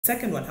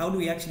Second one, how do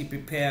we actually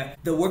prepare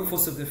the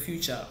workforce of the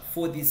future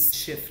for this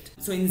shift?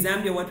 So in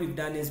Zambia, what we've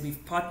done is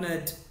we've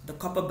partnered the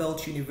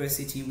KoBold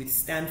University with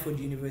Stanford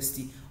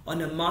University on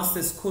a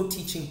master's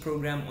co-teaching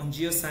program on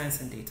geoscience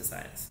and data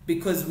science.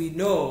 Because we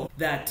know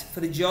that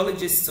for the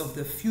geologists of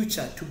the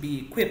future to be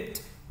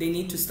equipped, they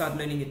need to start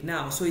learning it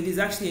now. So it is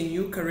actually a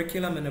new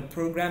curriculum and a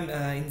program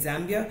in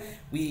Zambia.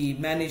 We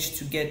managed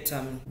to get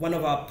one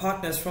of our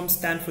partners from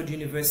Stanford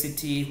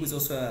University, who's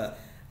also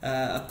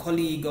a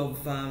colleague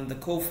of the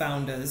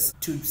co-founders,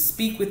 to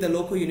speak with the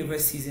local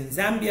universities in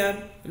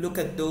Zambia, look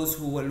at those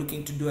who are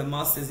looking to do a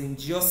master's in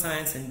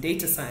geoscience and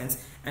data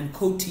science, and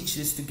co-teach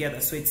this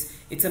together. So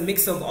it's a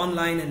mix of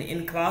online and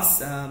in-class.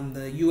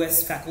 The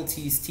US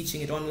faculty is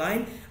teaching it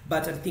online,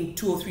 but I think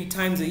 2 or 3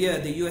 times a year,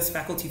 the US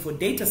faculty for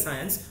data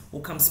science will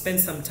come spend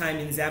some time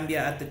in Zambia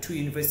at the 2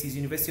 universities,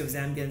 University of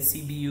Zambia and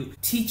CBU,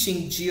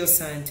 teaching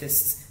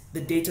geoscientists the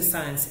data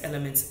science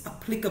elements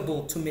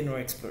applicable to mineral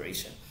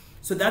exploration.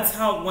 So that's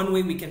how one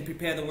way we can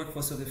prepare the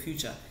workforce of the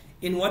future.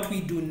 In what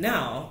we do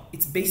now,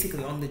 it's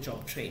basically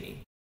on-the-job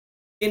training.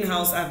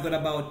 In-house, I've got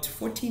about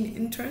 14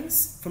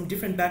 interns from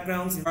different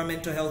backgrounds: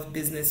 environmental health,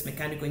 business,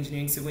 mechanical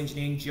engineering, civil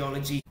engineering,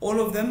 geology.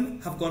 All of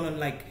them have gone on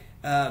like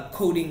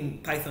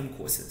coding Python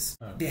courses.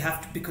 They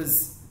have to,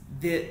 because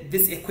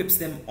this equips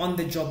them on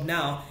the job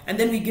now. And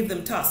then we give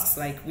them tasks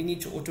like, we need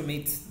to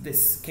automate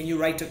this. Can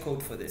you write a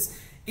code for this?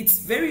 It's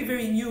very,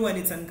 very new and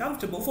it's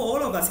uncomfortable for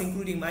all of us,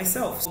 including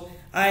myself. So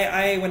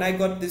when I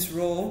got this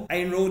role,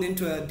 I enrolled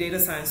into a data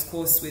science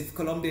course with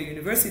Columbia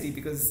University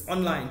because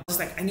online. I was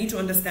like, I need to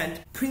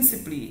understand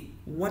principally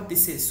what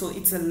this is. So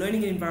it's a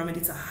learning environment.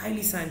 It's a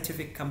highly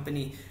scientific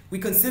company. We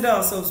consider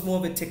ourselves more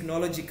of a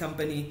technology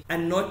company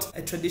and not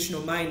a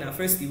traditional miner.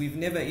 Firstly, we've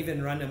never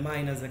even run a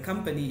mine as a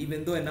company,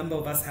 even though a number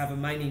of us have a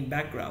mining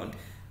background.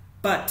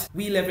 But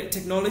we leverage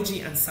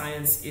technology, and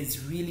science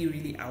is really,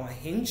 really our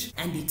hinge,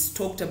 and it's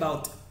talked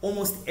about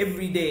almost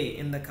every day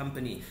in the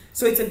company.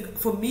 So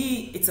for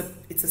me, it's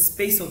a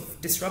space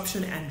of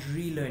disruption and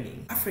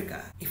relearning.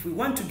 Africa, if we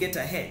want to get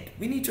ahead,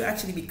 we need to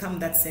actually become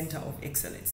that center of excellence.